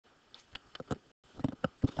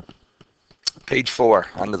Page 4,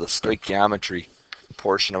 onto the stoichiometry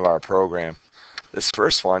portion of our program. This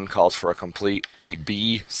first one calls for a complete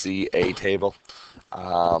BCA table.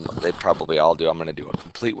 They probably all do. I'm going to do a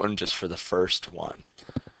complete one just for the first one.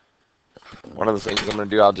 One of the things I'm going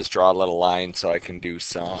to do, I'll just draw a little line so I can do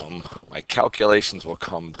my calculations will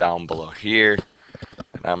come down below here.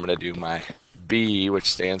 And I'm going to do my B, which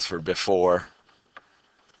stands for before.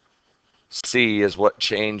 C is what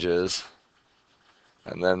changes.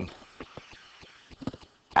 And then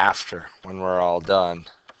after, when we're all done,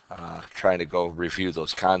 trying to go review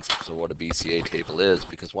those concepts of what a BCA table is,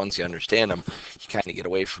 because once you understand them, you kind of get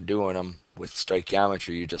away from doing them with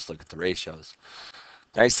stoichiometry. You just look at the ratios.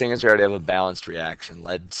 Nice thing is we already have a balanced reaction.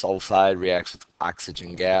 Lead sulfide reacts with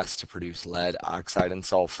oxygen gas to produce lead oxide and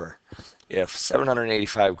sulfur. If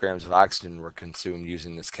 785 grams of oxygen were consumed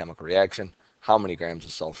using this chemical reaction, how many grams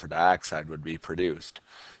of sulfur dioxide would be produced?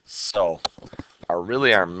 So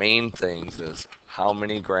our main things is how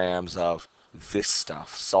many grams of this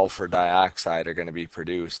stuff, sulfur dioxide, are going to be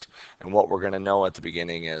produced. And what we're going to know at the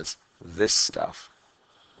beginning is this stuff,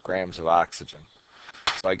 grams of oxygen.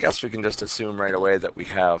 So I guess we can just assume right away that we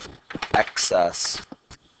have excess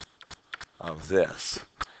of this.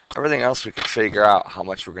 Everything else we can figure out how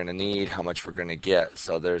much we're going to need, how much we're going to get.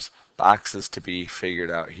 So there's boxes to be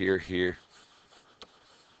figured out here.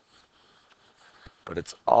 But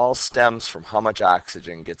it all stems from how much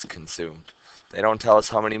oxygen gets consumed. They don't tell us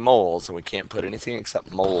how many moles, and we can't put anything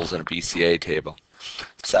except moles in a BCA table.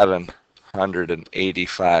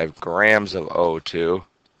 785 grams of O2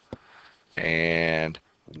 and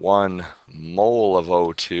 1 mole of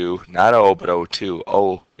O2, not O, but O2.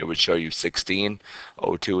 O, it would show you 16.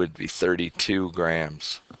 O2 would be 32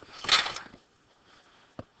 grams.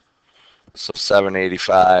 So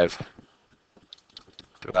 785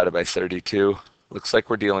 divided by 32. Looks like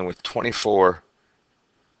we're dealing with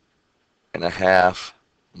 24.5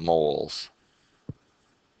 moles.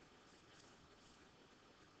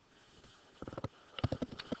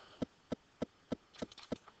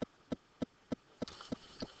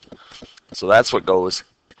 So that's what goes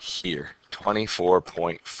here,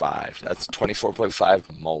 24.5. That's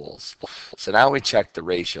 24.5 moles. So now we check the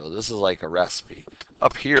ratio. This is like a recipe.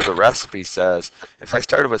 Up here, the recipe says if I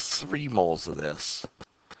started with 3 moles of this,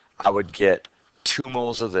 I would get 2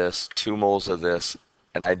 moles of this, 2 moles of this,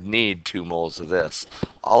 and I'd need 2 moles of this.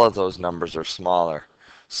 All of those numbers are smaller.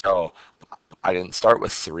 So I didn't start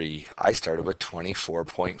with 3. I started with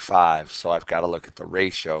 24.5. So I've got to look at the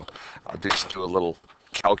ratio. I'll just do a little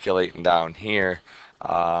calculating down here.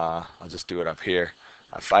 I'll just do it up here.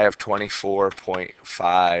 If I have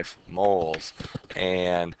 24.5 moles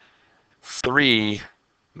and 3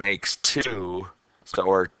 makes 2, so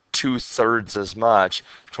we're 2/3 as much,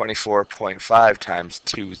 24.5 times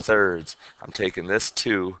 2/3. I'm taking this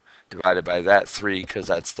 2 divided by that 3 because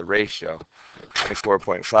that's the ratio.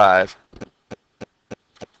 24.5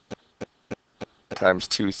 times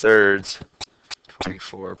 2/3.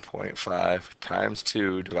 24.5 times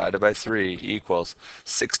 2 divided by 3 equals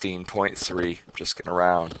 16.3. Just going to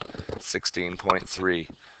round. 16.3.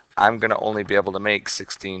 I'm going to only be able to make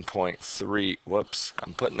 16.3. Whoops,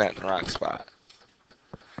 I'm putting that in the wrong spot.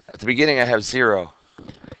 At the beginning I have 0.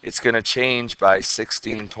 It's going to change by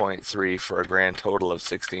 16.3 for a grand total of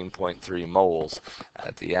 16.3 moles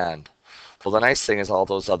at the end. Well, the nice thing is all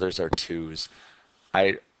those others are 2s.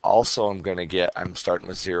 I'm starting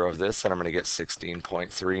with 0 of this, and I'm going to get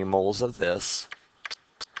 16.3 moles of this.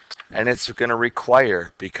 And it's going to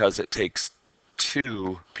require, because it takes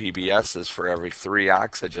 2 PBSs for every 3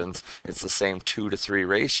 oxygens, it's the same 2-to-3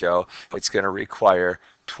 ratio, it's going to require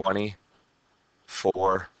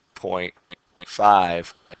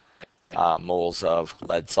 24.5 moles of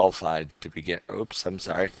lead sulfide to begin. Oops, I'm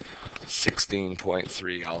sorry.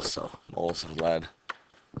 16.3 also moles of lead.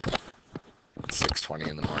 6:20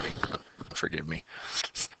 in the morning. Forgive me.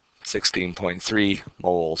 16.3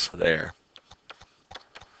 moles there.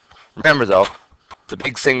 Remember though, the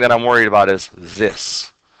big thing that I'm worried about is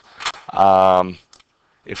this.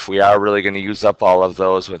 If we are really going to use up all of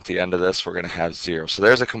those at the end of this, we're going to have 0. So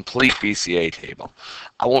there's a complete BCA table.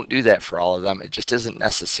 I won't do that for all of them. It just isn't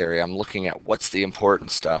necessary. I'm looking at what's the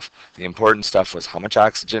important stuff. The important stuff was how much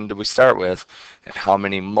oxygen did we start with and how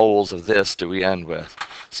many moles of this do we end with.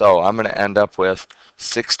 So I'm going to end up with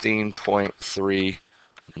 16.3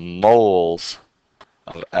 moles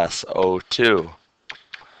of SO2.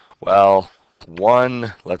 Well,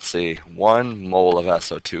 one mole of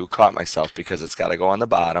SO2, caught myself because it's got to go on the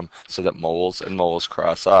bottom so that moles and moles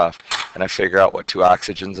cross off. And I figure out what 2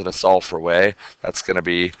 oxygens and a sulfur weigh. That's going to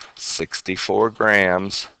be 64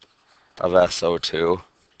 grams of SO2.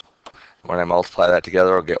 When I multiply that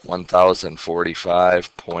together, I'll get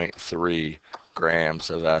 1,045.3 grams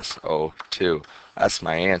of SO2. That's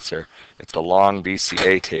my answer. It's a long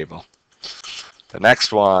BCA table. The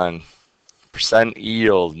next one, percent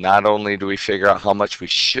yield. Not only do we figure out how much we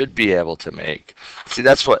should be able to make. See,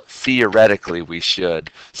 that's what theoretically we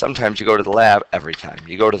should. Sometimes you go to the lab, every time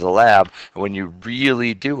you go to the lab, and when you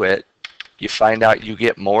really do it, you find out you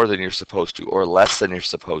get more than you're supposed to or less than you're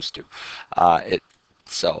supposed to.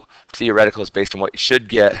 So theoretical is based on what you should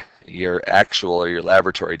get. Your actual or your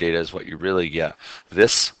laboratory data is what you really get.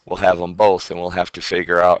 This will have them both, and we'll have to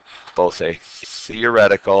figure out both a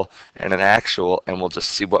theoretical and an actual, and we'll just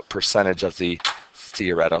see what percentage of the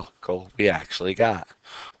theoretical we actually got.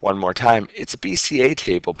 One more time, it's a BCA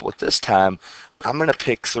table, but this time I'm going to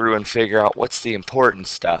pick through and figure out what's the important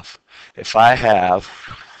stuff. If I have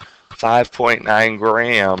 5.9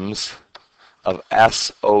 grams of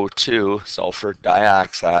SO2, sulfur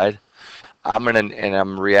dioxide,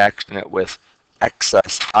 I'm reacting it with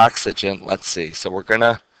excess oxygen. Let's see. So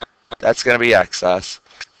that's gonna be excess.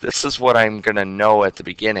 This is what I'm gonna know at the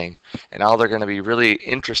beginning, and all they're gonna be really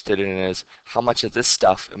interested in is how much of this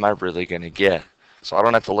stuff am I really gonna get. So I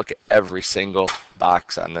don't have to look at every single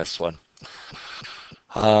box on this one.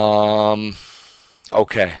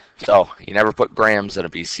 Okay, so you never put grams in a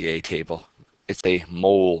BCA table. It's a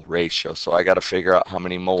mole ratio, so I got to figure out how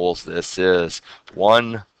many moles this is.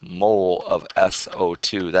 1 mole of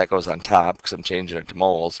SO2, that goes on top because I'm changing it to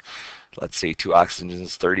moles. Let's see, 2 oxygens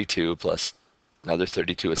is 32 plus another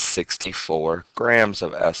 32 is 64 grams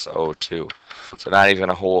of SO2. So not even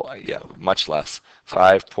a whole, yeah, much less.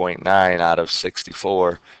 5.9 out of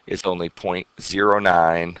 64 is only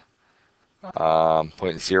 0.09.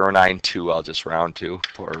 0.092, I'll just round to,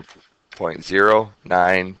 or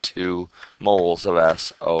 0.092 moles of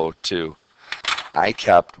SO2. I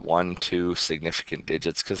kept 1, 2 significant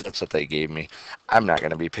digits because that's what they gave me. I'm not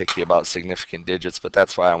going to be picky about significant digits, but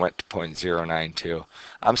that's why I went to 0.092.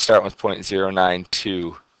 I'm starting with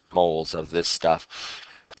 0.092 moles of this stuff.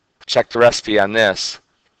 Check the recipe on this.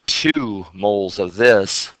 2 moles of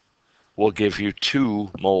this will give you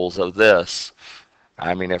 2 moles of this.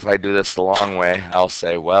 I mean, if I do this the long way, I'll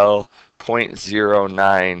say, well,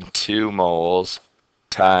 0.092 moles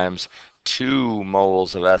times 2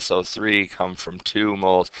 moles of SO3 come from 2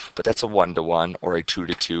 moles, but that's a 1-to-1 or a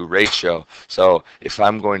 2-to-2 ratio. So if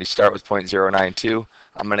I'm going to start with 0.092,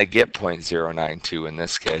 I'm going to get 0.092 in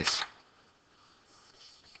this case.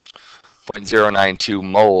 0.092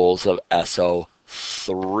 moles of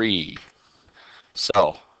SO3.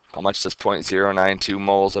 So how much does 0.092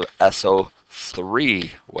 moles of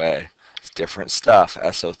SO3 weigh? It's different stuff.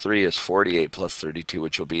 SO3 is 48 plus 32,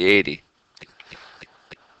 which will be 80.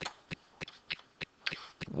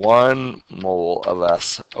 1 mole of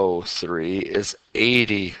SO3 is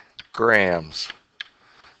 80 grams.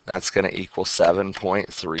 That's going to equal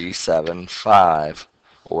 7.375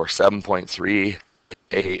 or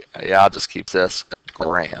 7.38. Yeah, I'll just keep this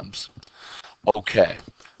grams. Okay,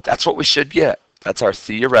 that's what we should get. That's our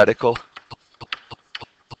theoretical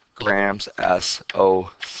grams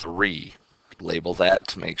SO3. Label that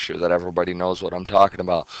to make sure that everybody knows what I'm talking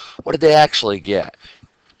about. What did they actually get?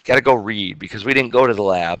 Got to go read because we didn't go to the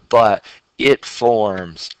lab, but it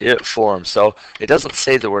forms. It forms. So it doesn't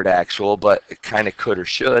say the word actual, but it kind of could or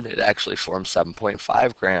should. It actually forms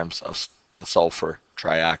 7.5 grams of sulfur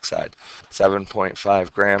trioxide.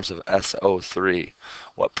 7.5 grams of SO3.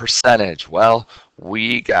 What percentage? Well,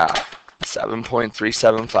 we got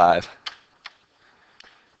 7.375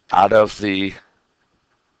 out of the,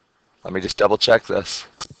 let me just double check this.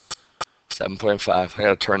 7.5. I got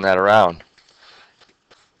to turn that around.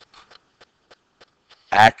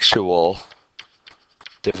 Actual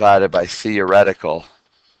divided by theoretical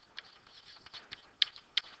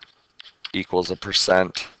equals a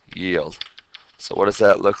percent yield. So what does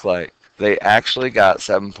that look like? They actually got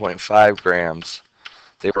 7.5 grams.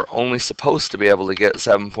 They were only supposed to be able to get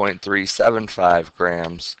 7.375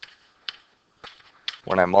 grams.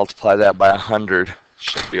 When I multiply that by 100,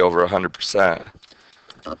 should be over 100%.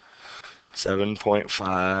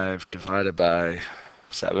 7.5 divided by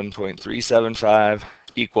 7.375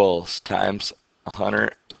 equals times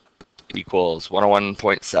 100 equals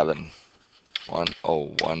 101.7.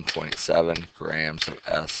 101.7 grams of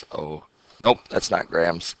SO. Nope, that's not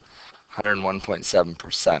grams.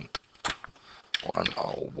 101.7%.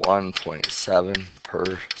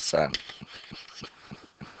 101.7%.